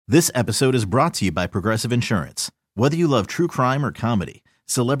This episode is brought to you by Progressive Insurance. Whether you love true crime or comedy,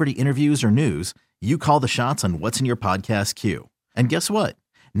 celebrity interviews or news, you call the shots on what's in your podcast queue. And guess what?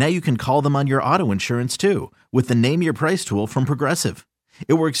 Now you can call them on your auto insurance too with the Name Your Price tool from Progressive.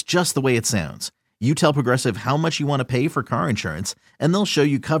 It works just the way it sounds. You tell Progressive how much you want to pay for car insurance, and they'll show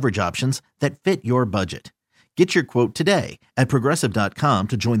you coverage options that fit your budget. Get your quote today at Progressive.com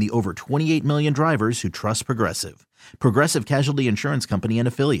to join the over 28 million drivers who trust Progressive. Progressive Casualty Insurance Company and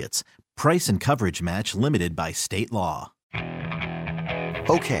Affiliates. Price and coverage match limited by state law.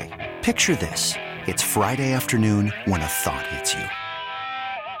 Okay, picture this. It's Friday afternoon when a thought hits you.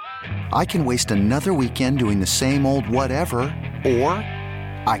 I can waste another weekend doing the same old whatever, or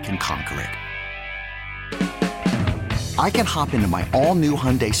I can conquer it. I can hop into my all-new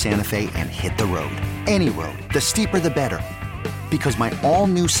Hyundai Santa Fe and hit the road. Any road. The steeper, the better. Because my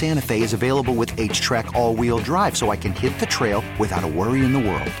all-new Santa Fe is available with H-Track all-wheel drive, so I can hit the trail without a worry in the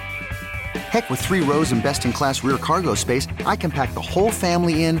world. Heck, with 3 rows and best-in-class rear cargo space, I can pack the whole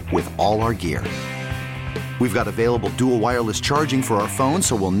family in with all our gear. We've got available dual wireless charging for our phones,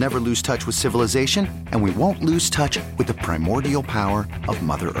 so we'll never lose touch with civilization, and we won't lose touch with the primordial power of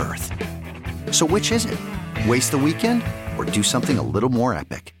Mother Earth. So which is it? Waste the weekend or do something a little more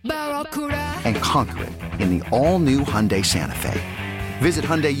epic? And conquer it in the all-new Hyundai Santa Fe. Visit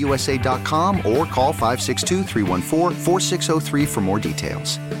HyundaiUSA.com or call 562-314-4603 for more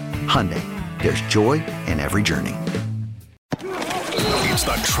details. Hyundai, there's joy in every journey. It's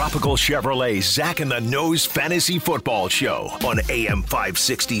the Tropical Chevrolet Zach and the Nose Fantasy Football Show on AM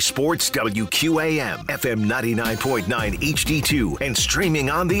 560 Sports, WQAM, FM 99.9 HD2, and streaming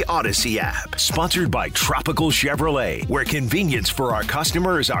on the Odyssey app. Sponsored by Tropical Chevrolet, where convenience for our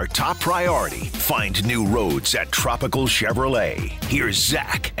customer is our top priority. Find new roads at Tropical Chevrolet. Here's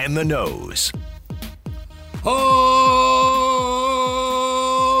Zach and the Nose. Oh,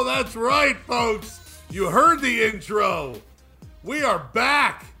 that's right, folks. You heard the intro. We are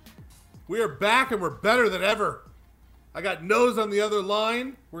back. We are back, and we're better than ever. I got Nose on the other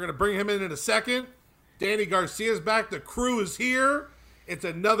line. We're going to bring him in a second. Danny Garcia's back. The crew is here. It's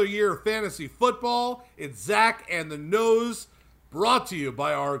another year of fantasy football. It's Zach and the Nose, brought to you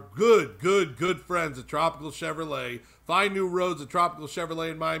by our good friends at Tropical Chevrolet. Find new roads at Tropical Chevrolet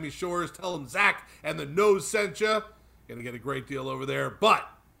in Miami Shores. Tell them Zach and the Nose sent you. Going to get a great deal over there. But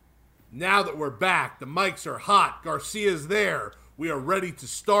now that we're back, the mics are hot, Garcia's there, we are ready to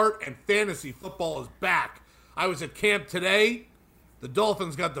start, and fantasy football is back. I was at camp today. The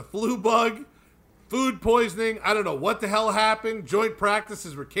Dolphins got the flu bug, food poisoning. I don't know what the hell happened. Joint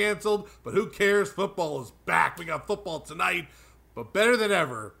practices were canceled, but who cares? Football is back. We got football tonight, but better than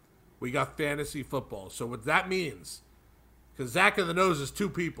ever, we got fantasy football. So what that means, because Zach and the Nose is 2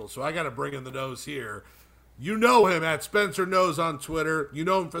 people, so I got to bring in the Nose here. You know him at Spencer Nose on Twitter. You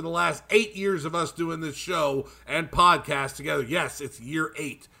know him for the last 8 years of us doing this show and podcast together. Yes, it's year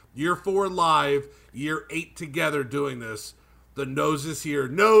 8. Year 4 live, year 8 together doing this. The Nose is here.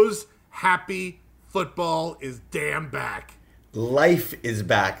 Nose, happy football is damn back. Life is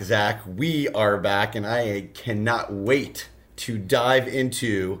back, Zach. We are back, and I cannot wait to dive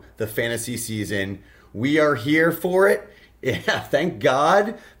into the fantasy season. We are here for it. Yeah, thank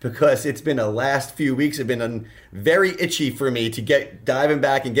God, because it's been the last few weeks have been very itchy for me to get diving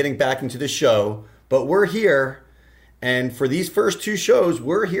back and getting back into the show. But we're here, and for these first 2 shows,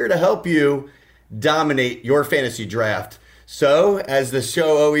 we're here to help you dominate your fantasy draft. So, as the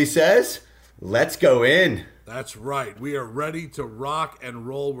show always says, let's go in. That's right. We are ready to rock and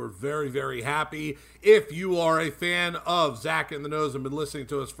roll. We're very happy. If you are a fan of Zach and the Nose and been listening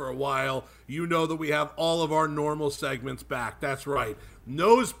to us for a while, you know that we have all of our normal segments back. That's right.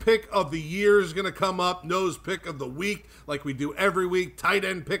 Nose pick of the year is going to come up. Nose pick of the week, like we do every week. Tight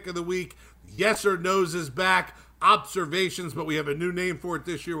end pick of the week. Yes or Nose is back. Observations, but we have a new name for it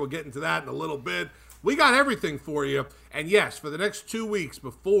this year. We'll get into that in a little bit. We got everything for you. And yes, for the next 2 weeks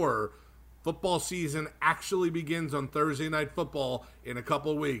before football season actually begins on Thursday Night Football in a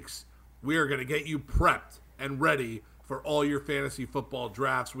couple weeks, we are going to get you prepped and ready for all your fantasy football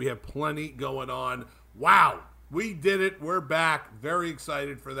drafts. We have plenty going on. Wow, we did it. We're back. Very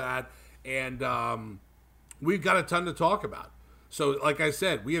excited for that. And we've got a ton to talk about. So like I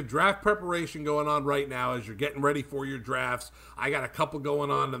said, we have draft preparation going on right now as you're getting ready for your drafts. I got a couple going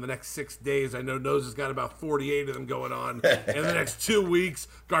on in the next 6 days. I know Nose has got about 48 of them going on in the next 2 weeks.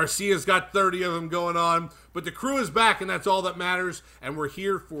 Garcia's got 30 of them going on. But the crew is back, and that's all that matters, and we're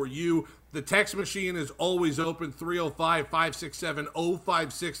here for you. The text machine is always open,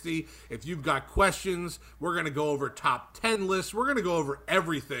 305-567-0560. If you've got questions, we're going to go over top 10 lists. We're going to go over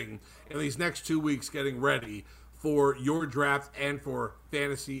everything in these next 2 weeks getting ready for your draft and for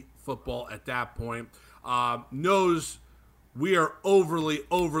fantasy football at that point. Knows we are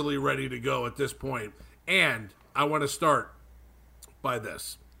overly ready to go at this point. And I want to start by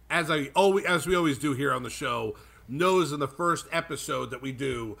this. As we always do here on the show, Nose in the first episode that we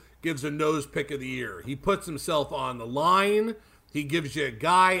do gives a Nose pick of the year. He puts himself on the line. He gives you a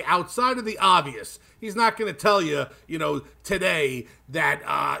guy outside of the obvious. He's not going to tell you, today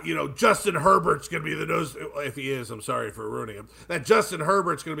that, Justin Herbert's going to be the nose. If he is, I'm sorry for ruining him. That Justin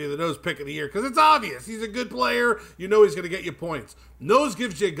Herbert's going to be the nose pick of the year because it's obvious. He's a good player. You know he's going to get you points. Nose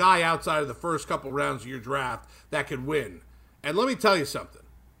gives you a guy outside of the first couple rounds of your draft that can win. And let me tell you something.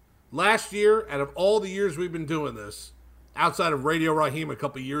 Last year, out of all the years we've been doing this, outside of Radio Raheem a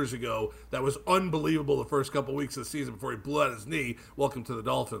couple years ago, that was unbelievable the first couple weeks of the season before he blew out his knee. Welcome to the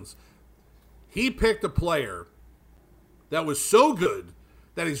Dolphins. He picked a player that was so good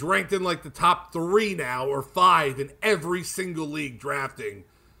that he's ranked in like the top 3 now or 5 in every single league drafting.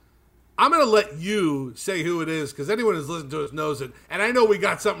 I'm going to let you say who it is because anyone who's listened to us knows it. And I know we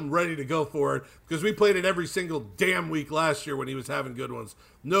got something ready to go for it because we played it every single damn week last year when he was having good ones.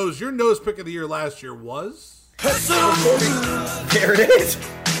 Nose, your nose pick of the year last year was? There it is.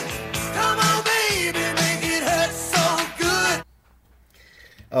 Come on, baby, make it hurt so good.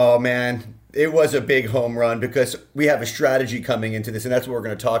 Oh, man. It was a big home run because we have a strategy coming into this, and that's what we're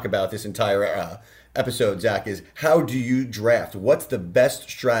going to talk about this entire episode, Zach, is how do you draft? What's the best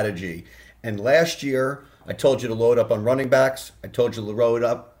strategy? And last year, I told you to load up on running backs. I told you to load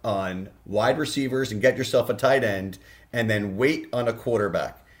up on wide receivers and get yourself a tight end, and then wait on a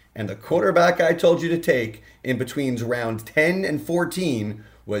quarterback. And the quarterback I told you to take in between round 10 and 14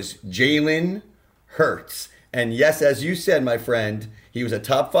 was Jalen Hurts. And yes, as you said, my friend, he was a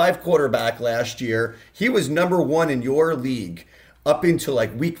top 5 quarterback last year. He was number 1 in your league up until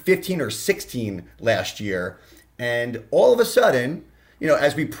like week 15 or 16 last year. And all of a sudden,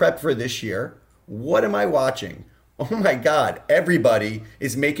 as we prep for this year, what am I watching? Oh my God, everybody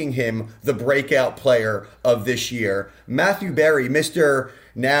is making him the breakout player of this year. Matthew Berry, Mr.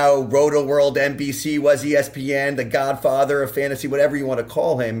 now Roto World, NBC, was ESPN, the godfather of fantasy, whatever you want to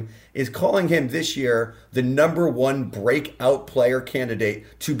call him, is calling him this year the number 1 breakout player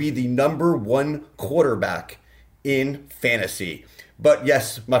candidate to be the number 1 quarterback in fantasy. But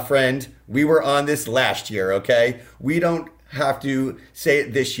yes, my friend, we were on this last year, okay? We don't have to say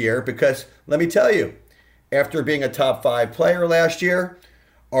it this year because let me tell you, after being a top 5 player last year,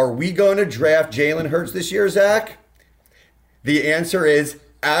 are we going to draft Jalen Hurts this year, Zach? The answer is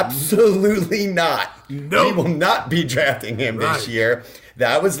absolutely not. No. We will not be drafting him this year.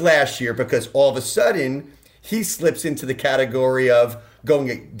 That was last year because all of a sudden he slips into the category of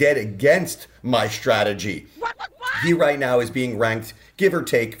going dead against my strategy. What? He right now is being ranked, give or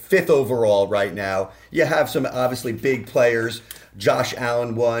take, 5th overall right now. You have some obviously big players. Josh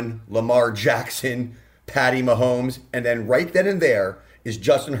Allen won, Lamar Jackson, Patty Mahomes, and then right then and there is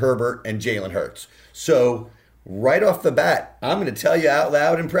Justin Herbert and Jalen Hurts. So right off the bat, I'm going to tell you out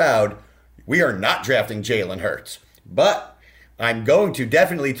loud and proud, we are not drafting Jalen Hurts. But I'm going to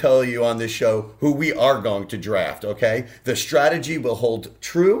definitely tell you on this show who we are going to draft, okay? The strategy will hold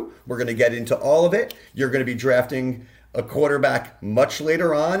true. We're going to get into all of it. You're going to be drafting a quarterback much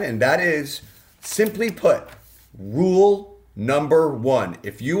later on, and that is, simply put, rule number 1.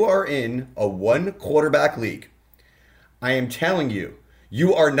 If you are in a 1 quarterback league, I am telling you,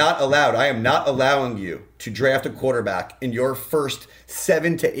 you are not allowed. I am not allowing you to draft a quarterback in your first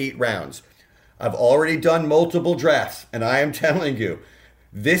 7 to 8 rounds. I've already done multiple drafts, and I am telling you,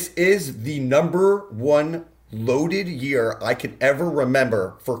 this is the number 1 loaded year I could ever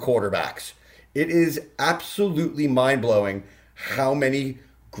remember for quarterbacks. It is absolutely mind-blowing how many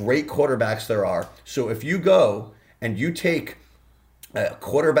great quarterbacks there are. So if you go and you take a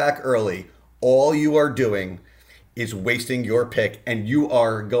quarterback early, all you are doing is wasting your pick, and you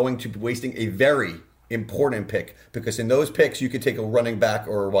are going to be wasting a very important pick because in those picks, you could take a running back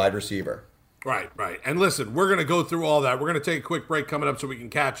or a wide receiver. Right. And listen, we're going to go through all that. We're going to take a quick break coming up so we can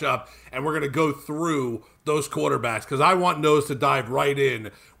catch up, and we're going to go through those quarterbacks because I want Nose to dive right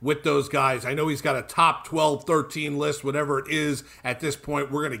in with those guys. I know he's got a top 12, 13 list, whatever it is at this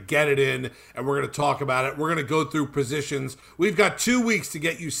point. We're going to get it in, and we're going to talk about it. We're going to go through positions. We've got 2 weeks to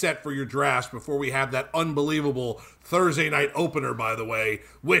get you set for your drafts before we have that unbelievable Thursday night opener, by the way,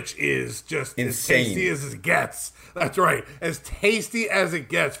 which is just insane. As tasty as it gets. That's right. As tasty as it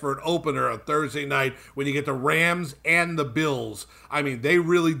gets for an opener on Thursday night when you get the Rams and the Bills. I mean, they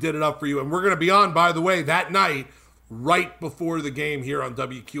really did it up for you. And we're going to be on, by the way, that night right before the game here on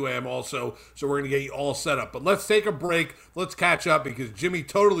WQAM also, so we're going to get you all set up. But let's take a break. Let's catch up because Jimmy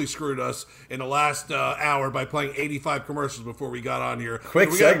totally screwed us in the last hour by playing 85 commercials before we got on here.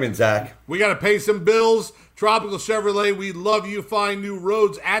 Quick segment, Zach. We got to pay some bills. Tropical Chevrolet, we love you. Find new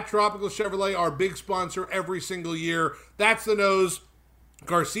roads at Tropical Chevrolet, our big sponsor every single year. That's the nose.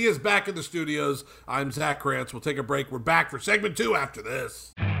 Garcia's back in the studios. I'm Zach Krantz. We'll take a break. We're back for segment 2 after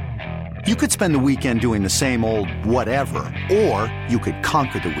this. You could spend the weekend doing the same old whatever, or you could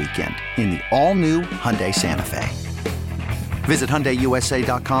conquer the weekend in the all-new Hyundai Santa Fe. Visit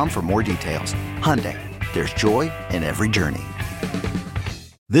HyundaiUSA.com for more details. Hyundai, there's joy in every journey.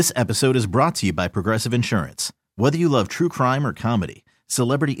 This episode is brought to you by Progressive Insurance. Whether you love true crime or comedy,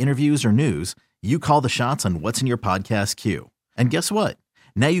 celebrity interviews or news, you call the shots on what's in your podcast queue. And guess what?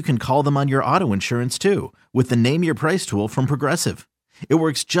 Now you can call them on your auto insurance too with the Name Your Price tool from Progressive. It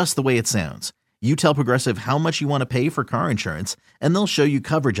works just the way it sounds. You tell Progressive how much you want to pay for car insurance, and they'll show you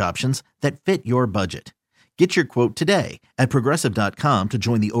coverage options that fit your budget. Get your quote today at Progressive.com to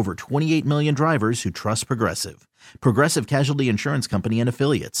join the over 28 million drivers who trust Progressive. Progressive Casualty Insurance Company and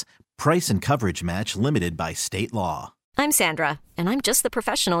Affiliates. Price and coverage match limited by state law. I'm Sandra, and I'm just the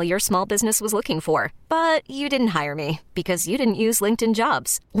professional your small business was looking for. But you didn't hire me because you didn't use LinkedIn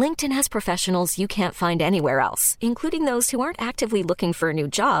Jobs. LinkedIn has professionals you can't find anywhere else, including those who aren't actively looking for a new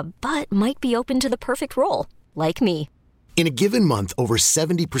job, but might be open to the perfect role, like me. In a given month, over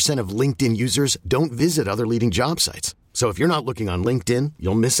 70% of LinkedIn users don't visit other leading job sites. So if you're not looking on LinkedIn,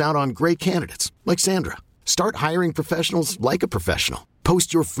 you'll miss out on great candidates like Sandra. Start hiring professionals like a professional.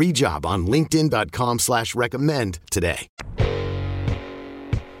 Post your free job on linkedin.com/recommend today.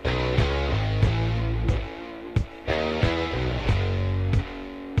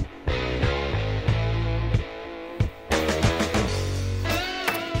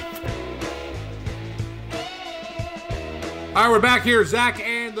 All right, we're back here. Zach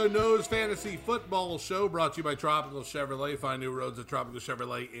and the Nose Fantasy Football Show brought to you by Tropical Chevrolet. Find new roads at Tropical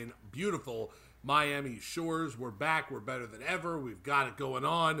Chevrolet in beautiful Miami Shores. We're back. We're better than ever. We've got it going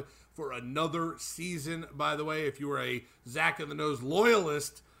on for another season, by the way. If you were a Zach and the Nose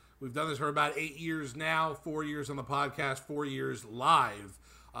loyalist, we've done this for about 8 years now, 4 years on the podcast, 4 years live.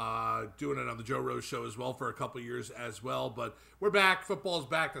 Doing it on the Joe Rose Show as well for a couple years as well. But we're back. Football's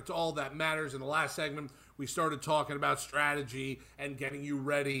back. That's all that matters. In the last segment, we started talking about strategy and getting you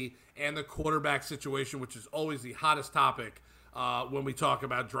ready and the quarterback situation, which is always the hottest topic when we talk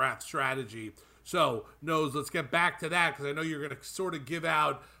about draft strategy. So, Nose, let's get back to that because I know you're going to sort of give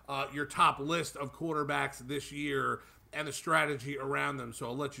out your top list of quarterbacks this year and the strategy around them. So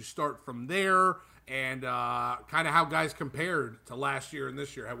I'll let you start from there and kind of how guys compared to last year and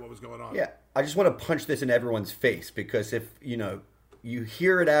this year, what was going on. Yeah, I just want to punch this in everyone's face because if, you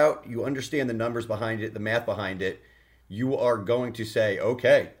hear it out, you understand the numbers behind it, the math behind it, you are going to say,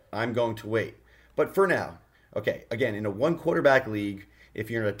 okay, I'm going to wait. But for now, okay, again, in a one quarterback league, if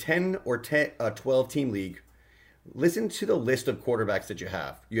you're in a 10 or 12 team league, listen to the list of quarterbacks that you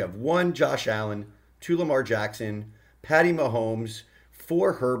have. You have 1 Josh Allen, 2 Lamar Jackson, Patty Mahomes,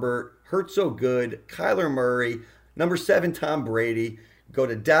 4 Herbert, Hurts so good, Kyler Murray, number 7 Tom Brady. Go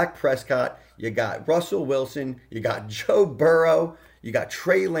to Dak Prescott. You got Russell Wilson. You got Joe Burrow. You got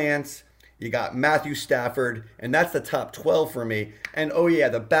Trey Lance. You got Matthew Stafford. And that's the top 12 for me. And oh yeah,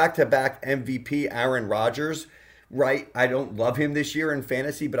 the back-to-back MVP Aaron Rodgers. Right, I don't love him this year in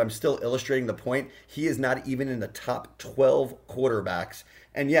fantasy, but I'm still illustrating the point. He is not even in the top 12 quarterbacks.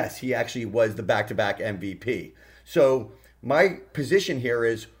 And yes, he actually was the back-to-back MVP. So my position here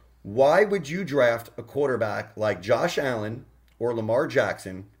is, why would you draft a quarterback like Josh Allen or Lamar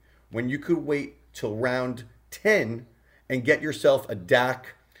Jackson when you could wait till round 10 and get yourself a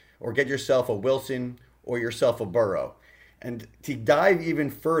Dak or get yourself a Wilson or yourself a Burrow? And to dive even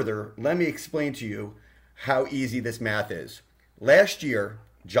further, let me explain to you how easy this math is. Last year,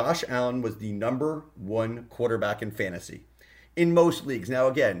 Josh Allen was the number 1 quarterback in fantasy in most leagues. Now,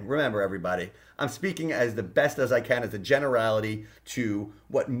 again, remember everybody, I'm speaking as the best as I can as a generality to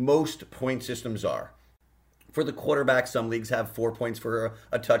what most point systems are. For the quarterback, some leagues have 4 points for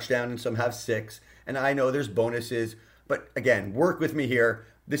a touchdown and some have 6. And I know there's bonuses, but again, work with me here.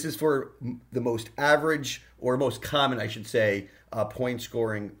 This is for the most average or most common, I should say, point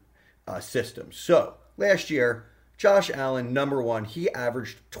scoring system. So last year, Josh Allen, number 1, he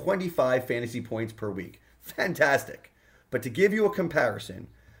averaged 25 fantasy points per week. Fantastic. But to give you a comparison,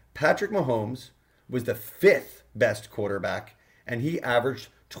 Patrick Mahomes was the 5th best quarterback, and he averaged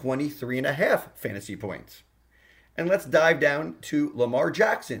 23.5 fantasy points. And let's dive down to Lamar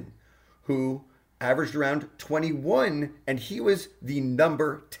Jackson, who averaged around 21, and he was the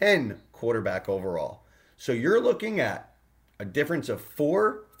number 10 quarterback overall. So you're looking at a difference of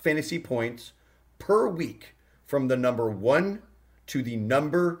 4 fantasy points per week from the number 1 to the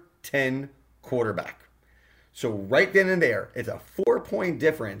number 10 quarterback. So right then and there, it's a 4-point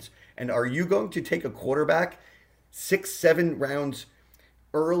difference. And are you going to take a quarterback 6-7 rounds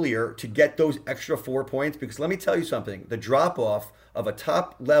earlier to get those extra 4 points? Because let me tell you something, the drop off of a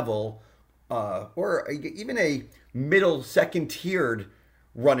top level or even a middle second tiered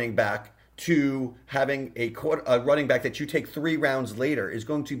running back to having a running back that you take 3 rounds later is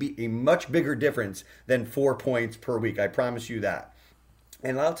going to be a much bigger difference than 4 points per week. I promise you that.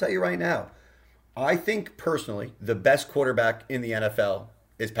 And I'll tell you right now, I think personally the best quarterback in the NFL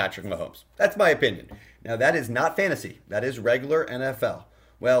is Patrick Mahomes. That's my opinion. Now that is not fantasy. That is regular NFL.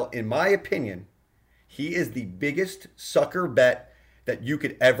 Well, in my opinion, he is the biggest sucker bet that you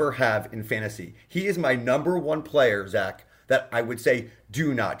could ever have in fantasy. He is my number 1 player, Zach, that I would say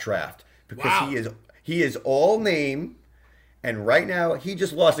do not draft because he is all name. And right now he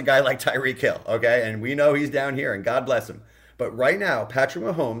just lost a guy like Tyreek Hill. Okay. And we know he's down here and God bless him. But right now, Patrick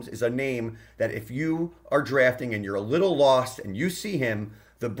Mahomes is a name that if you are drafting and you're a little lost and you see him,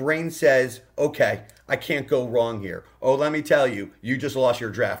 the brain says, okay, I can't go wrong here. Oh, let me tell you, you just lost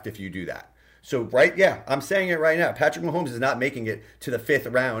your draft if you do that. So, I'm saying it right now. Patrick Mahomes is not making it to the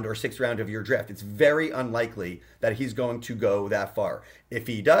 5th round or 6th round of your draft. It's very unlikely that he's going to go that far. If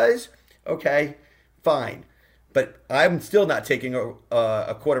he does, okay, fine. But I'm still not taking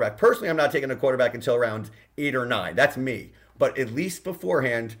a quarterback. Personally, I'm not taking a quarterback until round 8 or 9. That's me. But at least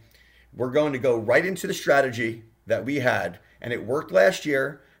beforehand, we're going to go right into the strategy that we had. And it worked last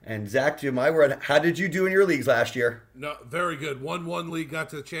year. And Zach, to my word, how did you do in your leagues last year? No, very good. Won one league,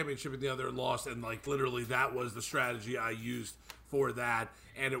 got to the championship, and the other lost. And literally, that was the strategy I used for that.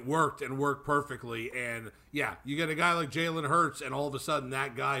 And it worked and worked perfectly. And yeah, you get a guy like Jalen Hurts, and all of a sudden,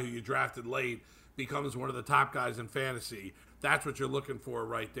 that guy who you drafted late becomes one of the top guys in fantasy. That's what you're looking for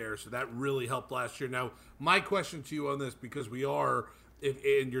right there. So that really helped last year. Now, my question to you on this, because we are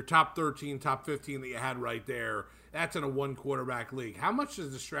in your top 13, top 15 that you had right there, that's in a 1 quarterback league. How much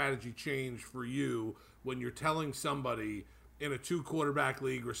does the strategy change for you when you're telling somebody in a 2 quarterback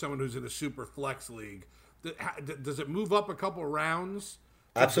league or someone who's in a super flex league? Does it move up a couple rounds?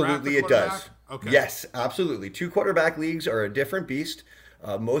 Absolutely, it does. Okay. Yes, absolutely. 2 quarterback leagues are a different beast.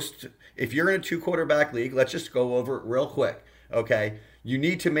 If you're in a 2 quarterback league, let's just go over it real quick. Okay, you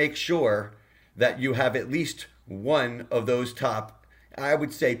need to make sure that you have at least one of those top, I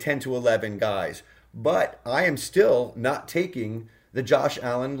would say 10 to 11 guys. But I am still not taking the Josh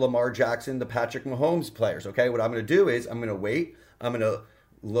Allen, Lamar Jackson, the Patrick Mahomes players. Okay, what I'm going to do is I'm going to wait. I'm going to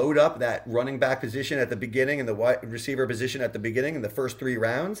load up that running back position at the beginning and the wide receiver position at the beginning in the first 3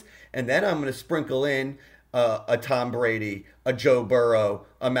 rounds. And then I'm going to sprinkle in a Tom Brady, a Joe Burrow,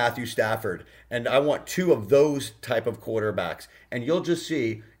 a Matthew Stafford. And I want 2 of those type of quarterbacks. And you'll just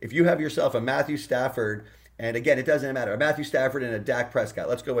see, if you have yourself a Matthew Stafford, and again, it doesn't matter, a Matthew Stafford and a Dak Prescott,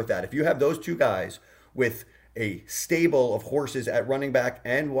 let's go with that. If you have those 2 guys with a stable of horses at running back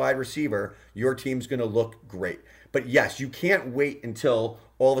and wide receiver, your team's going to look great. But yes, you can't wait until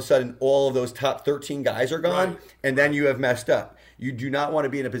all of a sudden all of those top 13 guys are gone, and then you have messed up. You do not want to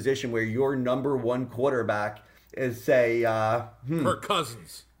be in a position where your number 1 quarterback is, say, Kirk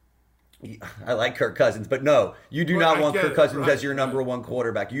Cousins. I like Kirk Cousins, but no, you do not want Kirk Cousins as your number 1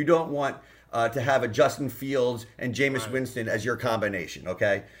 quarterback. You don't want to have a Justin Fields and Jameis Winston as your combination,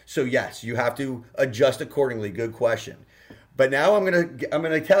 okay? So yes, you have to adjust accordingly. Good question. But now I'm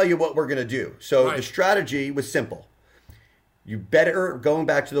gonna tell you what we're gonna do. So the strategy was simple. You better, going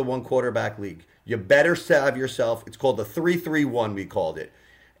back to the 1 quarterback league, you better have yourself, it's called the 3-3-1, we called it.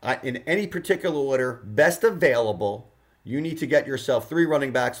 In any particular order, best available, you need to get yourself 3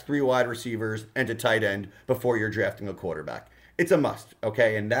 running backs, 3 wide receivers, and a tight end before you're drafting a quarterback. It's a must,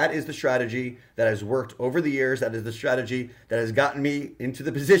 okay? And that is the strategy that has worked over the years. That is the strategy that has gotten me into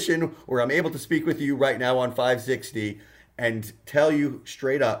the position where I'm able to speak with you right now on 560 and tell you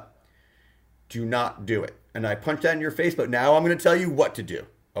straight up, do not do it. And I punched that in your face, but now I'm going to tell you what to do,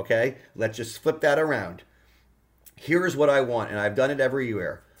 okay? Let's just flip that around. Here is what I want, and I've done it every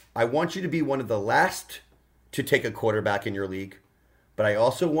year. I want you to be one of the last to take a quarterback in your league, but I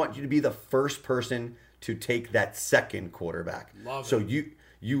also want you to be the first person to take that second quarterback. So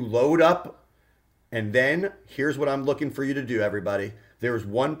you load up, and then here's what I'm looking for you to do, everybody. There's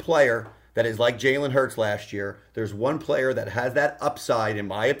one player that is like Jalen Hurts last year. There's one player that has that upside, in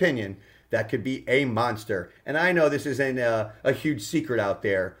my opinion, that could be a monster. And I know this isn't a huge secret out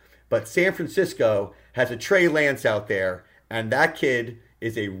there, but San Francisco has a Trey Lance out there, and that kid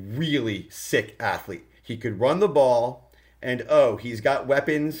is a really sick athlete. He could run the ball, and he's got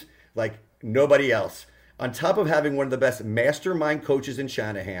weapons like nobody else. on top of having one of the best mastermind coaches in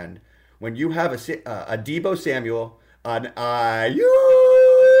Shanahan, when you have a Deebo Samuel, an Ayuk,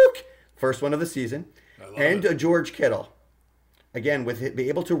 first one of the season, and a George Kittle, again, with be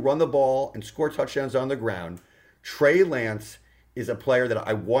able to run the ball and score touchdowns on the ground, Trey Lance is a player that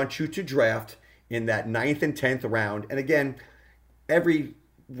I want you to draft in that 9th and 10th round. And again, every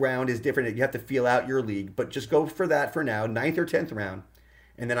round is different. You have to feel out your league, but just go for that for now, 9th or 10th round.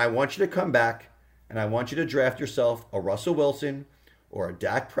 And then I want you to come back and I want you to draft yourself a Russell Wilson or a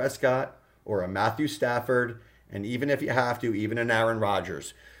Dak Prescott or a Matthew Stafford, and even if you have to, even an Aaron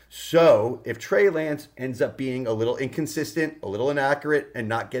Rodgers. So if Trey Lance ends up being a little inconsistent, a little inaccurate, and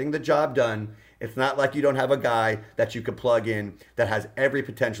not getting the job done, it's not like you don't have a guy that you could plug in that has every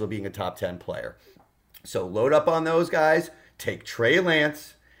potential of being a top 10 player. So load up on those guys, take Trey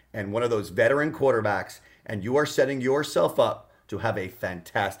Lance and one of those veteran quarterbacks, and you are setting yourself up to have a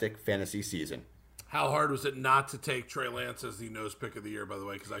fantastic fantasy season. How hard was it not to take Trey Lance as the nose pick of the year, by the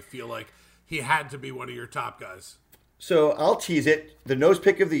way? Because I feel like he had to be one of your top guys. So I'll tease it. The nose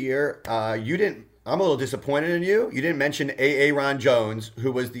pick of the year, you didn't. I'm a little disappointed in you. You didn't mention Aaron Jones,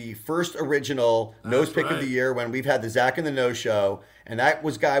 who was the first original nose pick of the year when we've had the Zach and the Nose show, and that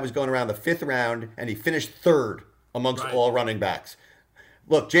guy was going around the 5th round, and he finished 3rd amongst all running backs.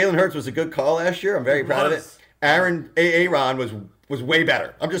 Look, Jalen Hurts was a good call last year. I'm very proud of it. Aaron was way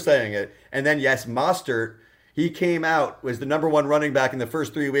better. I'm just saying it. And then yes, Mostert, he came out, was the number 1 running back in the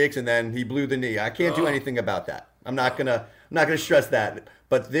first 3 weeks, and then he blew the knee. I can't do anything about that. I'm not gonna stress that.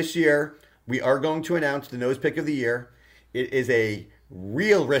 But this year, we are going to announce the nose pick of the year. It is a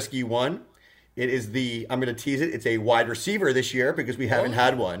real risky one. It is I'm going to tease it. It's a wide receiver this year because we haven't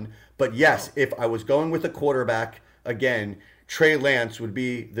had one. But yes, if I was going with a quarterback, again, Trey Lance would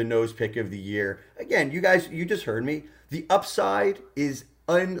be the nose pick of the year. Again, you guys, you just heard me. The upside is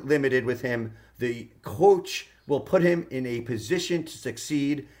unlimited with him. The coach will put him in a position to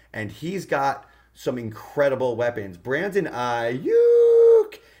succeed, and he's got some incredible weapons. Brandon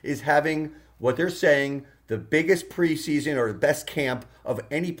Ayuk is having what they're saying the biggest preseason or the best camp of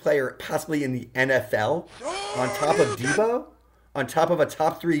any player possibly in the NFL, on top of Deebo, on top of a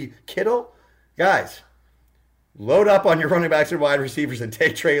top 3 Kittle. Guys, load up on your running backs and wide receivers and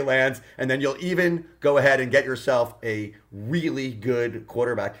take Trey Lance, and then you'll even go ahead and get yourself a really good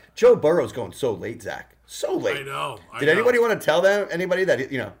quarterback. Joe Burrow's going so late, Zach. So late. I know. Did anybody want to tell anybody that,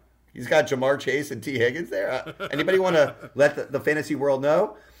 he's got Jamar Chase and T. Higgins there? Anybody want to let the fantasy world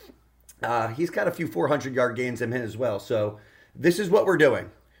know? He's got a few 400-yard gains in him as well. So this is what we're doing.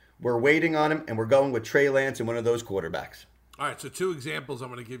 We're waiting on him, and we're going with Trey Lance and one of those quarterbacks. All right, so 2 examples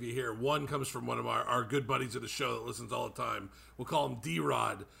I'm going to give you here. One comes from one of our good buddies of the show that listens all the time. We'll call him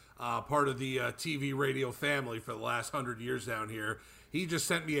D-Rod, part of the TV radio family for the last 100 years down here. He just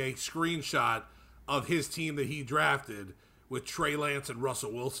sent me a screenshot of his team that he drafted with Trey Lance and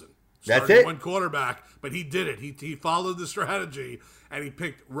Russell Wilson. That's it? One quarterback, but he did it. He followed the strategy, and he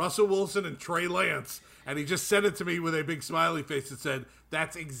picked Russell Wilson and Trey Lance, and he just sent it to me with a big smiley face that said,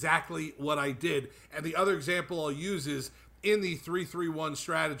 that's exactly what I did. And the other example I'll use is in the 3-3-1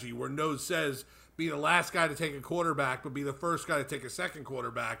 strategy where Nose says be the last guy to take a quarterback, but be the first guy to take a second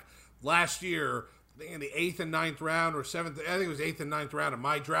quarterback. Last year, in the 8th and 9th round or 7th, I think it was 8th and 9th round of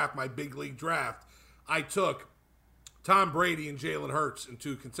my draft, my big league draft, I took Tom Brady and Jalen Hurts in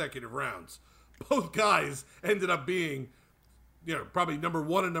 2 consecutive rounds. Both guys ended up being, probably number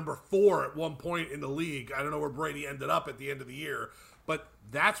 1 and number 4 at one point in the league. I don't know where Brady ended up at the end of the year, but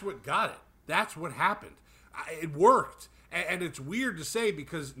that's what got it. That's what happened. It worked. And it's weird to say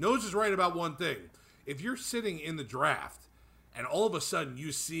because Nose is right about one thing. If you're sitting in the draft and all of a sudden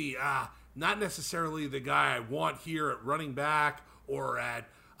you see, not necessarily the guy I want here at running back or at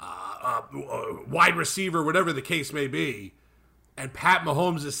wide receiver, whatever the case may be, and Pat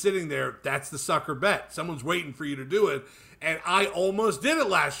Mahomes is sitting there, that's the sucker bet. Someone's waiting for you to do it. And I almost did it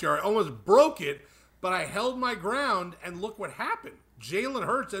last year. I almost broke it, but I held my ground, and look what happened. Jalen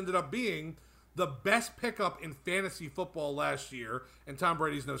Hurts ended up being the best pickup in fantasy football last year, and Tom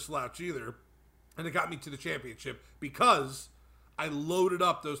Brady's no slouch either. And it got me to the championship because I loaded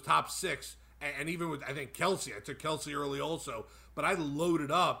up those top 6, and even with, I think, Kelsey. I took Kelsey early also, but I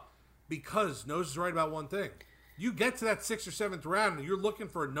loaded up because Nose is right about one thing. You get to that 6th or 7th round, and you're looking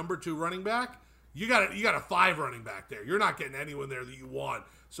for a number 2 running back, you got a 5 running back there. You're not getting anyone there that you want.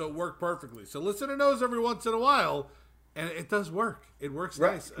 So it worked perfectly. So listen to Nose every once in a while, and it does work. It works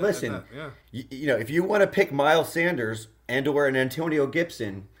nice. Listen, if you want to pick Miles Sanders and or an Antonio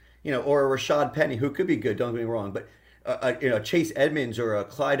Gibson, or a Rashad Penny, who could be good, don't get me wrong, but Chase Edmonds or a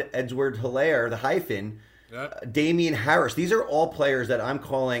Clyde Edwards-Helaire, the hyphen, Damian Harris. These are all players that I'm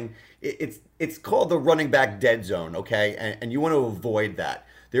calling, it's called the running back dead zone, okay? And you want to avoid that.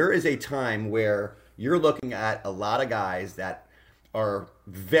 There is a time where you're looking at a lot of guys that are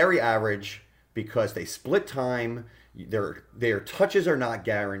very average because they split time, their touches are not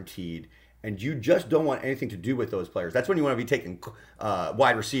guaranteed, and you just don't want anything to do with those players. That's when you want to be taking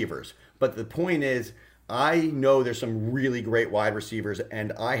wide receivers. But the point is, I know there's some really great wide receivers,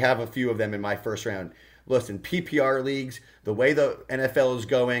 and I have a few of them in my first round. Listen, PPR leagues, the way the NFL is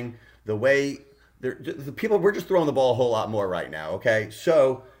going, the way the people, we're just throwing the ball a whole lot more right now, okay?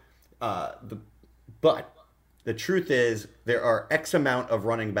 So, but the truth is there are X amount of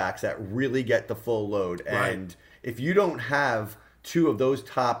running backs that really get the full load. Right. And if you don't have two of those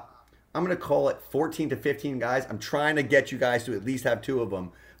top, I'm going to call it 14 to 15 guys, I'm trying to get you guys to at least have two of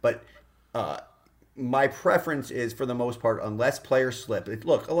them. But my preference is, for the most part, unless players slip.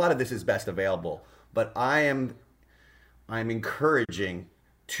 Look, a lot of this is best available, but I'm encouraging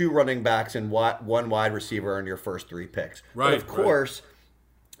two running backs and one wide receiver in your first three picks. Right. But of course,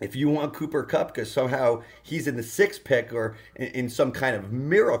 if you want Cooper Kupp because somehow he's in the sixth pick or in some kind of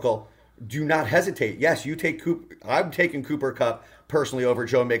miracle, do not hesitate. Yes, you take Cooper. I'm taking Cooper Kupp personally over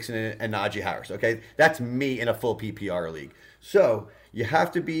Joe Mixon and Najee Harris. Okay, that's me in a full PPR league. So you have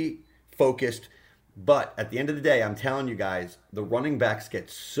to be focused. But at the end of the day, I'm telling you guys, the running backs get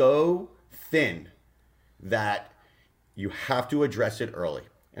so thin that you have to address it early.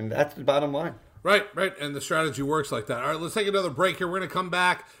 And that's the bottom line. Right. And the strategy works like that. All right, let's take another break here. We're going to come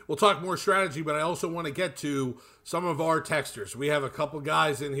back. We'll talk more strategy, but I also want to get to some of our texters. We have a couple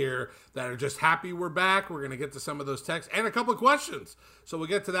guys in here that are just happy we're back. We're going to get to some of those texts and a couple of questions. So we'll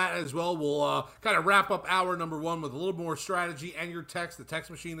get to that as well. We'll kind of wrap up hour number one with a little more strategy and your text. The text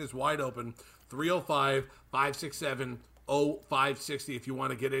machine is wide open. 305-567-0560 if you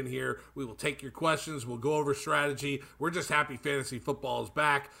want to get in here. We will take your questions. We'll go over strategy. We're just happy fantasy football is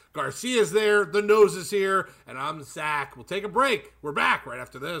back. Garcia's there. The Nose is here. And I'm Zach. We'll take a break. We're back right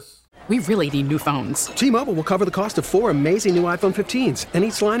after this. We really need new phones. T-Mobile will cover the cost of 4 amazing new iPhone 15s, and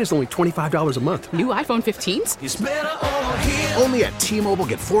each line is only $25 a month. New iPhone 15s? It's better over here. Only at T-Mobile,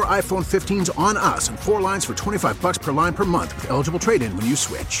 get 4 iPhone 15s on us and 4 lines for $25 per line per month with eligible trade-in when you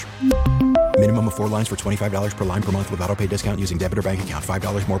switch. Minimum of 4 lines for $25 per line per month with autopay discount using debit or bank account.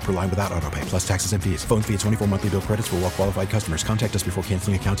 $5 more per line without autopay, plus taxes and fees. Phone fee at 24 monthly bill credits for well-qualified customers. Contact us before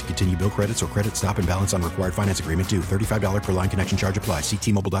canceling account to continue bill credits or credit stop and balance on required finance agreement due. $35 per line connection charge applies. See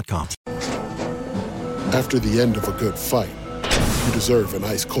T-Mobile.com. After the end of a good fight, you deserve an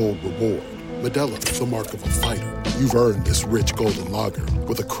ice-cold reward. Modelo is the mark of a fighter. You've earned this rich golden lager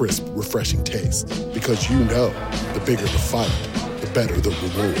with a crisp, refreshing taste. Because you know, the bigger the fight, the better the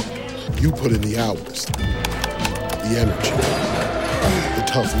reward. You put in the hours, the energy, the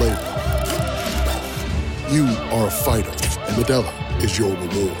tough labor. You are a fighter, and Modelo is your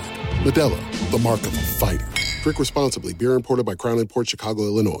reward. Modelo, the mark of a fighter. Drink responsibly. Beer imported by Crown Imports, Chicago,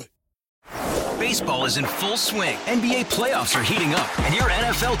 Illinois. Baseball is in full swing. NBA playoffs are heating up, and your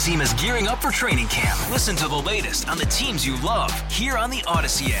NFL team is gearing up for training camp. Listen to the latest on the teams you love here on the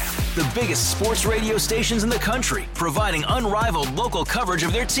Odyssey app. The biggest sports radio stations in the country, providing unrivaled local coverage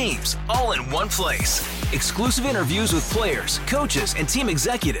of their teams, all in one place. Exclusive interviews with players, coaches, and team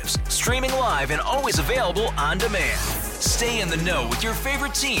executives, streaming live and always available on demand. Stay in the know with your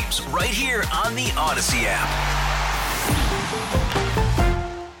favorite teams right here on the Odyssey app.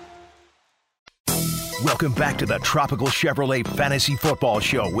 Welcome back to the Tropical Chevrolet Fantasy Football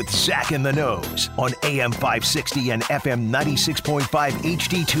Show with Zach and the Nose on AM 560 and FM 96.5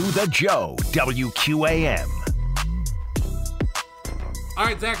 HD2 The Joe, WQAM. All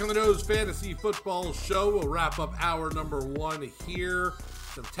right, Zach and the Nose Fantasy Football Show. We'll wrap up hour number one here.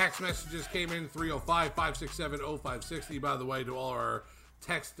 Some text messages came in, 305-567-0560. By the way, to all our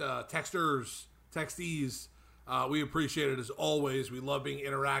textees, we appreciate it as always. We love being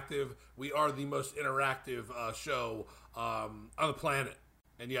interactive. We are the most interactive show on the planet.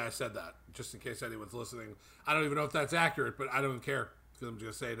 And yeah, I said that just in case anyone's listening. I don't even know if that's accurate, but I don't even care because I'm just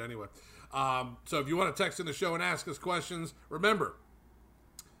going to say it anyway. So if you want to text in the show and ask us questions, remember,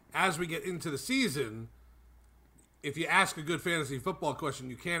 as we get into the season, if you ask a good fantasy football question,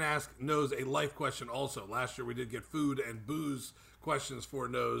 you can ask Nose a life question also. Last year we did get food and booze questions for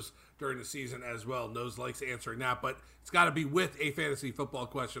Nose during the season as well. Nose likes answering that, but it's got to be with a fantasy football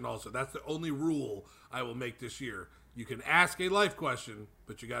question also. That's the only rule I will make this year. You can ask a life question,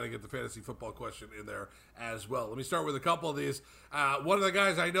 but you got to get the fantasy football question in there as well. Let me start with a couple of these. One of the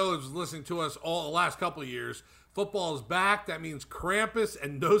guys I know is listening to us all the last couple of years. Football is back. That means Krampus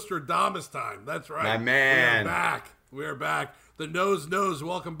and Nostradamus time. That's right. My man. We're back. The Nose knows.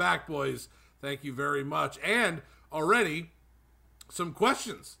 Welcome back, boys. Thank you very much. And already some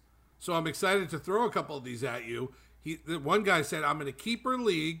questions. So I'm excited to throw a couple of these at you. One guy said, I'm in a keeper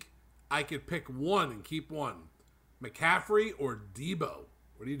league. I could pick one and keep one. McCaffrey or Debo?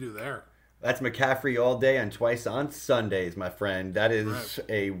 What do you do there? That's McCaffrey all day and twice on Sundays, my friend. That is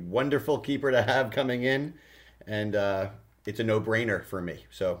a wonderful keeper to have coming in, and it's a no-brainer for me.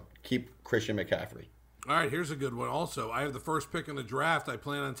 So keep Christian McCaffrey. All right, here's a good one also. I have the first pick in the draft. I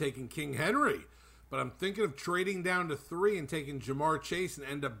plan on taking King Henry, but I'm thinking of trading down to 3 and taking Jamar Chase and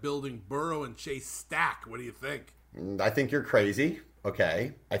end up building Burrow and Chase stack. What do you think? I think you're crazy.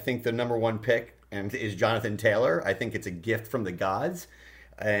 Okay. I think the number 1 pick is Jonathan Taylor. I think it's a gift from the gods.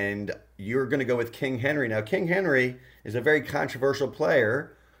 And you're going to go with King Henry. Now, King Henry is a very controversial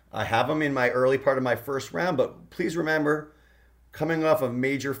player. I have him in my early part of my first round, but please remember, coming off a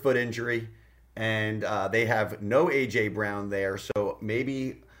major foot injury, and they have no A.J. Brown there, so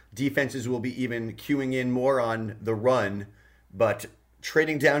maybe defenses will be even queuing in more on the run. But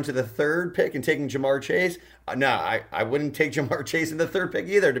trading down to the 3rd pick and taking Jamar Chase, I wouldn't take Jamar Chase in the 3rd pick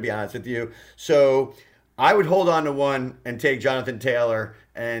either, to be honest with you. So I would hold on to 1 and take Jonathan Taylor,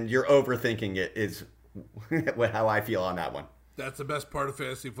 and you're overthinking it is how I feel on that one. That's the best part of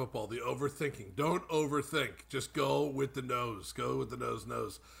fantasy football, the overthinking. Don't overthink. Just go with the nose. Go with the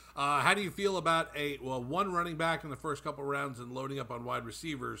nose. How do you feel about one running back in the first couple rounds and loading up on wide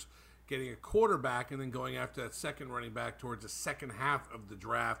receivers, getting a quarterback, and then going after that second running back towards the second half of the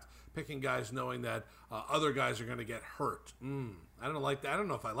draft, picking guys knowing that other guys are going to get hurt? I don't like that. I don't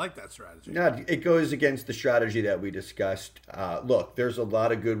know if I like that strategy. No, it goes against the strategy that we discussed. Look, there's a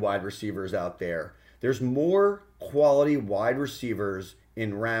lot of good wide receivers out there. There's more quality wide receivers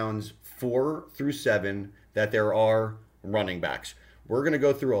in rounds 4 through 7 that there are running backs. We're going to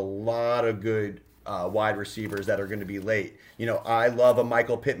go through a lot of good wide receivers that are going to be late. You know, I love a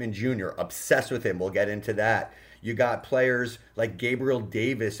Michael Pittman Jr., obsessed with him. We'll get into that. You got players like Gabriel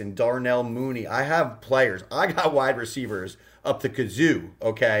Davis and Darnell Mooney. I got wide receivers up the kazoo,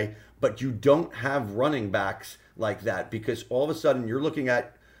 okay? But you don't have running backs like that, because all of a sudden you're looking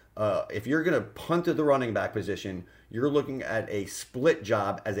at, if you're going to punt to the running back position, you're looking at a split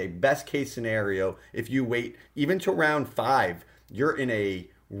job as a best case scenario. If you wait even to round 5, you're in a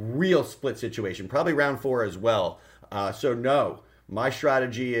real split situation, probably round 4 as well. So no, my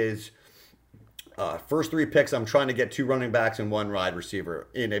strategy is first 3 picks, I'm trying to get 2 running backs and 1 wide receiver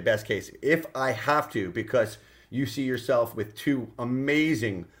in a best case. If I have to, because you see yourself with 2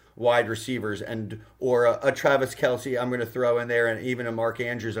 amazing wide receivers or a Travis Kelce I'm going to throw in there, and even a Mark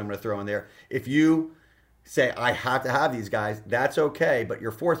Andrews I'm going to throw in there. If you say I have to have these guys, that's okay, but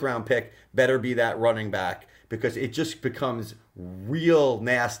your 4th round pick better be that running back, because it just becomes real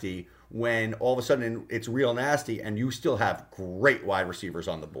nasty when all of a sudden it's real nasty and you still have great wide receivers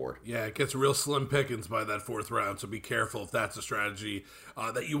on the board. Yeah, it gets real slim pickings by that 4th round, so be careful if that's a strategy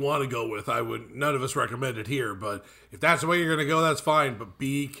that you want to go with. None of us recommend it here, but if that's the way you're going to go, that's fine, but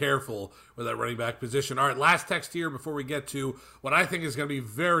be careful with that running back position. All right, last text here before we get to what I think is going to be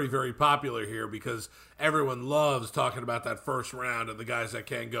very, very popular here, because everyone loves talking about that first round and the guys that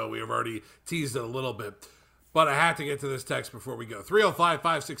can go. We have already teased it a little bit. But I have to get to this text before we go.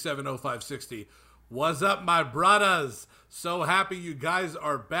 305-567-0560. What's up, my brothers? So happy you guys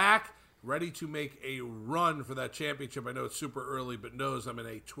are back, ready to make a run for that championship. I know it's super early, but knows I'm in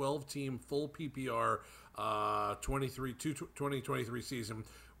a 12-team full PPR 2023 season.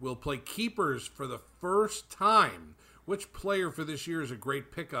 We'll play keepers for the first time. Which player for this year is a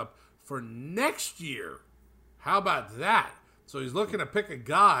great pickup for next year? How about that? So he's looking to pick a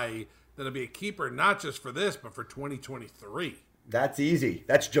guy that'll be a keeper, not just for this, but for 2023. That's easy.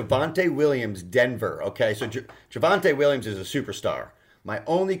 That's Javonte Williams, Denver. Okay, so Javonte Williams is a superstar. My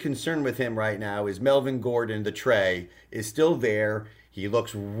only concern with him right now is Melvin Gordon, the Trey, is still there. He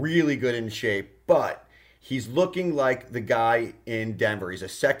looks really good in shape, but he's looking like the guy in Denver. He's a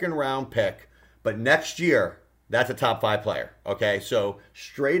 2nd round pick, but next year, that's a top 5 player. Okay, so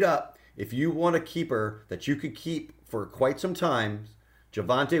straight up, if you want a keeper that you could keep for quite some time,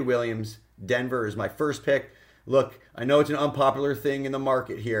 Javonte Williams, Denver is my first pick. Look, I know it's an unpopular thing in the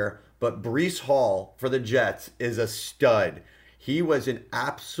market here, but Breece Hall for the Jets is a stud. He was an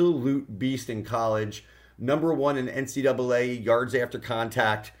absolute beast in college, number 1 in NCAA yards after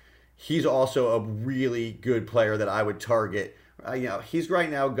contact. He's also a really good player that I would target. He's right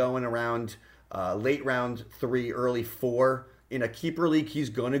now going around late round 3, early 4. In a keeper league, he's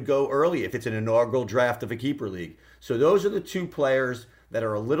going to go early if it's an inaugural draft of a keeper league. So those are the 2 players that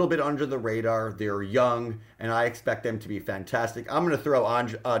are a little bit under the radar. They're young, and I expect them to be fantastic. I'm going to throw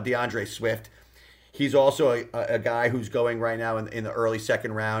DeAndre Swift. He's also a guy who's going right now in the early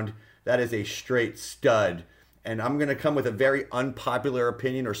 2nd round. That is a straight stud. And I'm going to come with a very unpopular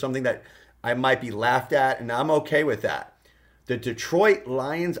opinion or something that I might be laughed at, and I'm okay with that. The Detroit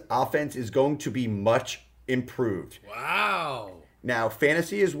Lions offense is going to be much improved. Wow. Now,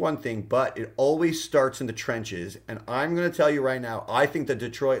 fantasy is one thing, but it always starts in the trenches. And I'm going to tell you right now, I think the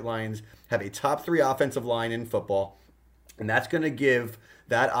Detroit Lions have a top 3 offensive line in football. And that's going to give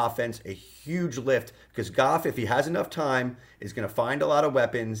that offense a huge lift because Goff, if he has enough time, is going to find a lot of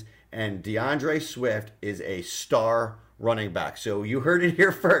weapons. And DeAndre Swift is a star running back. So you heard it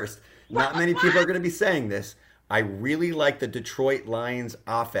here first. Not many people are going to be saying this. I really like the Detroit Lions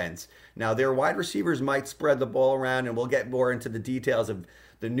offense. Now, their wide receivers might spread the ball around, and we'll get more into the details of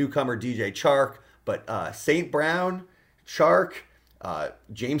the newcomer DJ Chark. But St. Brown, Chark,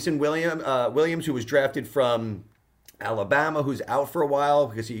 Jameson Williams, who was drafted from Alabama, who's out for a while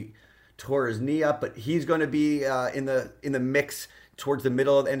because he tore his knee up, but he's going to be in the mix towards the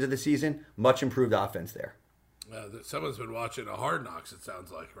middle of the end of the season. Much improved offense there. Someone's been watching a Hard Knocks, it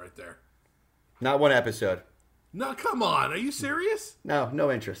sounds like, right there. Not one episode. No, come on. Are you serious?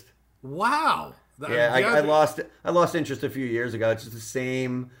 No interest. Wow. I lost interest a few years ago. It's just the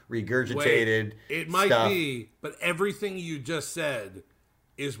same regurgitated it might stuff. be, but everything you just said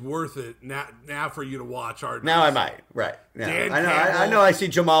is worth it now for you to watch Hard Knocks. Now I might. Right. Yeah. Dan I know I see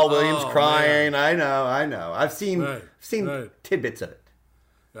Jamal Williams crying. Man. I know. I've seen tidbits of it.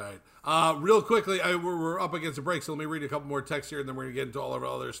 Right. Real quickly, we're up against a break, so let me read a couple more texts here, and then we're going to get into all of our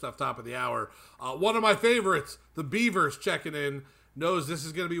other stuff top of the hour. One of my favorites, the Beavers checking in, knows this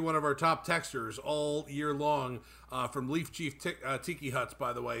is going to be one of our top texters all year long from Leaf Chief Tiki Huts,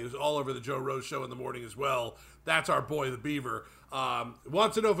 by the way, who's all over the Joe Rose Show in the morning as well. That's our boy, the Beaver.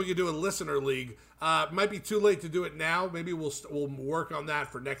 Wants to know if we could do a listener league. Might be too late to do it now. Maybe we'll work on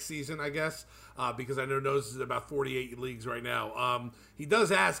that for next season, I guess, because I know Nose is about 48 leagues right now. He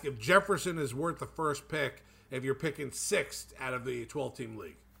does ask if Jefferson is worth the first pick if you're picking 6th out of the 12-team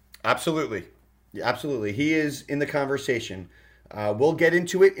league. Absolutely. Yeah, absolutely. He is in the conversation. We'll get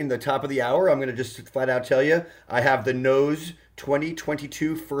into it in the top of the hour. I'm going to just flat out tell you, I have the Nose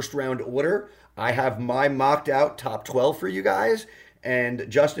 2022 first round order. I have my mocked out top 12 for you guys, and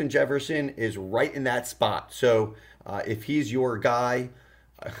Justin Jefferson is right in that spot. So if he's your guy,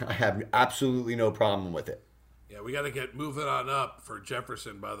 I have absolutely no problem with it. Yeah, we got to get moving on up for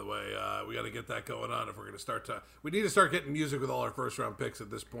Jefferson, by the way. We got to get that going on if we're going to start to... We need to start getting music with all our first-round picks at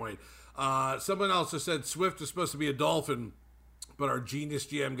this point. Someone else has said Swift is supposed to be a Dolphin, but our genius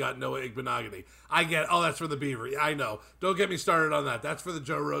GM got Noah Igbenogany. I get... Oh, that's for the Beaver. I know. Don't get me started on that. That's for the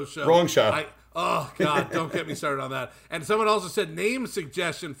Joe Rose Show. Wrong show. Oh, God, don't get me started on that. And someone also said, name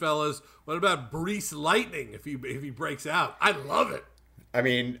suggestion, fellas. What about Brees Lightning if he breaks out? I love it. I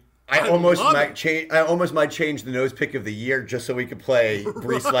mean... I almost might change the Nose pick of the year just so we could play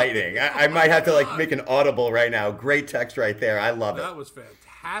Brees Lightning. I might have to make an audible right now. Great text right there. I love it. That was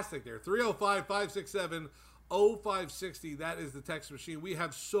fantastic there. 305-567-0560. That is the text machine. We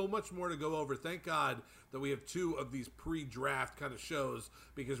have so much more to go over. Thank God that we have 2 of these pre-draft kind of shows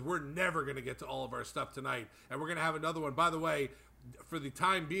because we're never going to get to all of our stuff tonight. And we're going to have another one. By the way, for the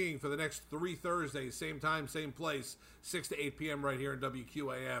time being, for the next 3 Thursdays, same time, same place, 6 to 8 p.m. right here in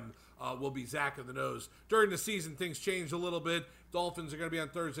WQAM, will be Zach of the Nose. During the season, things change a little bit. Dolphins are going to be on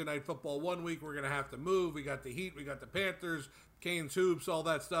Thursday Night Football 1 week. We're going to have to move. We got the Heat. We got the Panthers, Canes, Hoops, all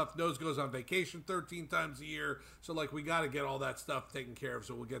that stuff. Nose goes on vacation 13 times a year. So, we got to get all that stuff taken care of.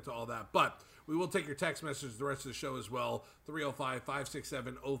 So we'll get to all that. But we will take your text messages the rest of the show as well.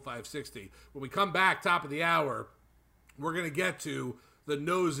 305-567-0560. When we come back, top of the hour, we're going to get to the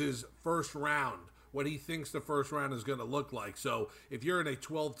Nose's first round, what he thinks the first round is going to look like. So if you're in a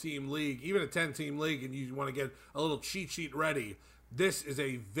 12-team league, even a 10-team league, and you want to get a little cheat sheet ready, this is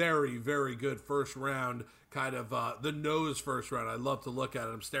a very, very good first round, kind of the Nose first round. I love to look at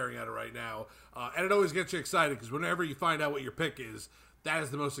it. I'm staring at it right now. And it always gets you excited because whenever you find out what your pick is, that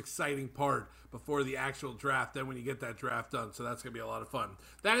is the most exciting part before the actual draft, then when you get that draft done. So that's going to be a lot of fun.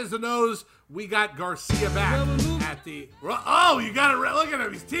 That is the Nose. We got Garcia back at the... Oh, you got it right. Look at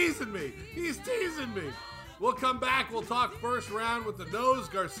him. He's teasing me. He's teasing me. We'll come back. We'll talk first round with the Nose.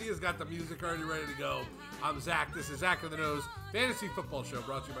 Garcia's got the music already ready to go. I'm Zach. This is Zach of the Nose Fantasy Football Show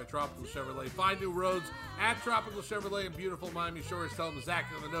brought to you by Tropical Chevrolet. Find new roads at Tropical Chevrolet in beautiful Miami Shores. Tell them Zach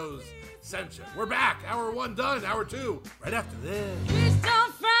of the Nose sent you. We're back. Hour 1 done. Hour 2 right after this. Fish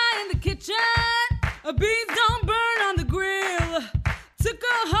don't fry in the kitchen. Beans don't burn on the grill. Took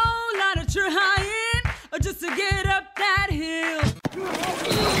a whole lot of trying just to get up that hill.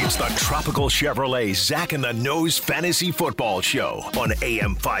 It's the Tropical Chevrolet Zach and the Nose Fantasy Football Show on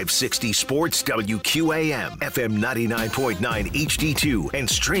AM 560 Sports WQAM, FM 99.9 HD2, and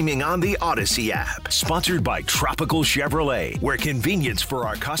streaming on the Odyssey app. Sponsored by Tropical Chevrolet, where convenience for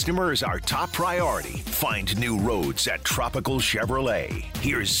our customers is our top priority. Find new roads at Tropical Chevrolet.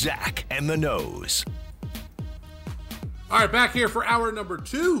 Here's Zach and the Nose. All right, back here for hour number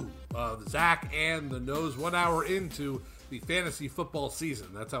 2 of Zach and the Nose. 1 hour into the fantasy football season.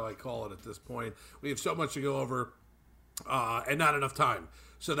 That's how I call it at this point. We have so much to go over and not enough time.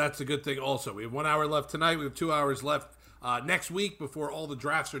 So that's a good thing also. We have 1 hour left tonight. We have 2 hours left next week before all the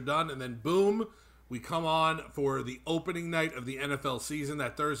drafts are done. And then boom, we come on for the opening night of the NFL season,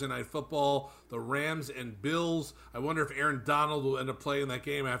 that Thursday night football, the Rams and Bills. I wonder if Aaron Donald will end up playing that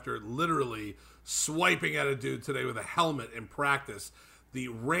game after literally swiping at a dude today with a helmet in practice. The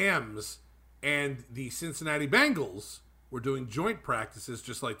Rams and the Cincinnati Bengals were doing joint practices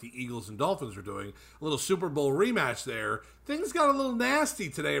just like the Eagles and Dolphins were doing. A little Super Bowl rematch there. Things got a little nasty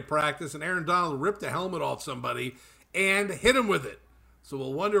today at practice, and Aaron Donald ripped a helmet off somebody and hit him with it. So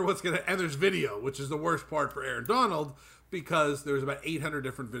we'll wonder what's going to... And there's video, which is the worst part for Aaron Donald, because there's about 800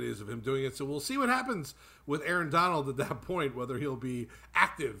 different videos of him doing it. So we'll see what happens with Aaron Donald at that point, whether he'll be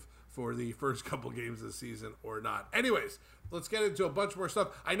active for the first couple games of the season or not. Anyways, let's get into a bunch more stuff.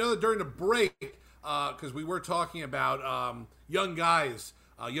 I know that during the break... because we were talking about young guys,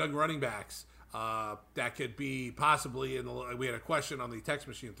 young running backs that could be possibly in the. We had a question on the text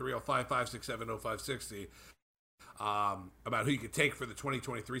machine 305-567-0560 about who you could take for the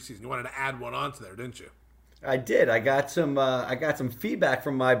 2023 season. You wanted to add one onto there, didn't you? I did. I got some feedback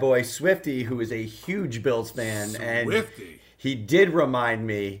from my boy Swifty, who is a huge Bills fan, Swifty. And he did remind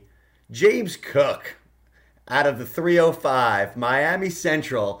me, James Cook, out of the 305, Miami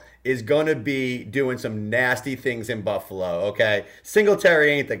Central is going to be doing some nasty things in Buffalo, okay?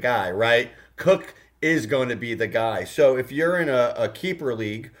 Singletary ain't the guy, right? Cook is going to be the guy. So if you're in a keeper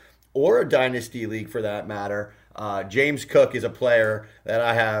league or a dynasty league for that matter, James Cook is a player that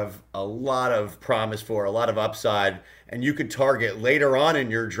I have a lot of promise for, a lot of upside, and you could target later on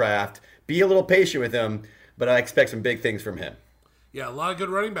in your draft. Be a little patient with him, but I expect some big things from him. Yeah, a lot of good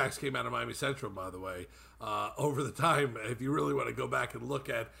running backs came out of Miami Central, by the way, over the time. If you really want to go back and look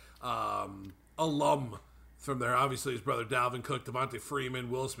at alum from there, obviously his brother Dalvin Cook, Devontae Freeman,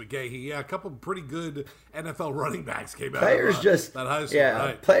 Willis McGahee. Yeah, a couple pretty good NFL running backs came out of that high school. Yeah,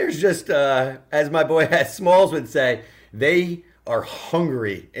 right. Players just, as my boy Smalls would say, they are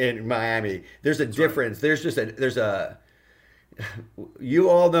hungry in Miami. There's a difference. Right. You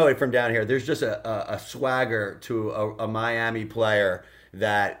all know it from down here. There's just a swagger to a Miami player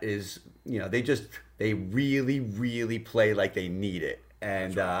that is, they really, really play like they need it.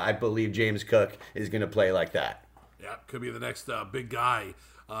 And right. I believe James Cook is going to play like that. Yeah, could be the next big guy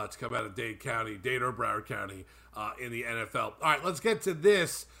to come out of Dade or Broward County in the NFL. All right, let's get to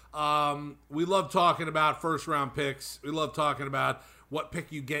this. We love talking about first-round picks. We love talking about what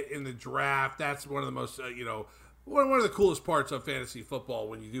pick you get in the draft. That's one of the most, one of the coolest parts of fantasy football,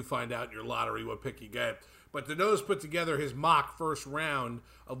 when you do find out in your lottery what pick you get. But the Nose put together his mock first round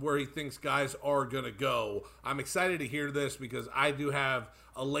of where he thinks guys are going to go. I'm excited to hear this because I do have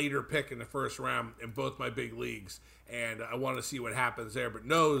a later pick in the first round in both my big leagues, and I want to see what happens there. But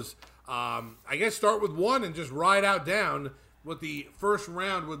Nose, I guess start with one and just ride out down what the first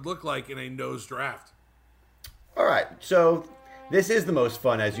round would look like in a Nose draft. All right, so this is the most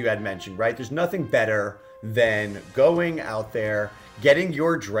fun, as you had mentioned, right? There's nothing better than going out there, getting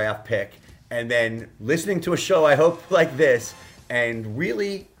your draft pick, and then listening to a show, I hope, like this, and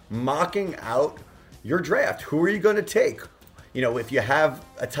really mocking out your draft. Who are you going to take? If you have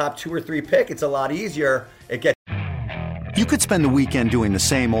a top 2 or 3 pick, it's a lot easier. You could spend the weekend doing the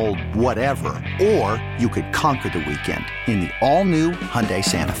same old whatever, or you could conquer the weekend in the all-new Hyundai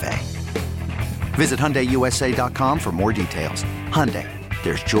Santa Fe. Visit HyundaiUSA.com for more details. Hyundai,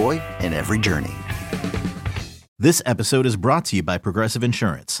 there's joy in every journey. This episode is brought to you by Progressive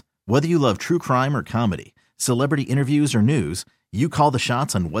Insurance. Whether you love true crime or comedy, celebrity interviews or news, you call the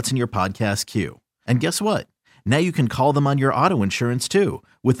shots on what's in your podcast queue. And guess what? Now you can call them on your auto insurance too,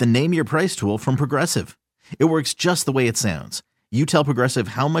 with the Name Your Price tool from Progressive. It works just the way it sounds. You tell Progressive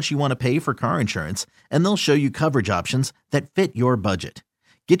how much you want to pay for car insurance, and they'll show you coverage options that fit your budget.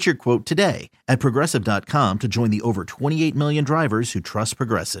 Get your quote today at Progressive.com to join the over 28 million drivers who trust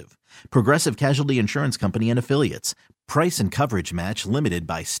Progressive. Progressive Casualty Insurance Company and Affiliates. Price and coverage match limited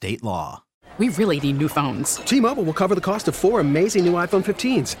by state law. We really need new phones. T-Mobile will cover the cost of 4 amazing new iPhone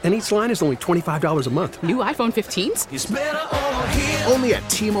 15s, and each line is only $25 a month. New iPhone 15s? It's better over here. Only at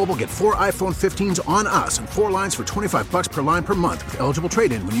T-Mobile, get 4 iPhone 15s on us and 4 lines for $25 per line per month with eligible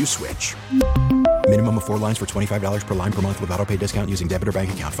trade-in when you switch. Minimum of 4 lines for $25 per line per month with autopay discount using debit or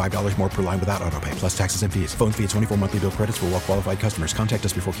bank account. $5 more per line without autopay, plus taxes and fees. Phone fee at 24 monthly bill credits for well-qualified customers. Contact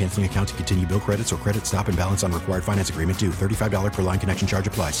us before canceling account to continue bill credits or credit stop and balance on required finance agreement due. $35 per line connection charge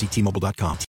applies. See T-Mobile.com.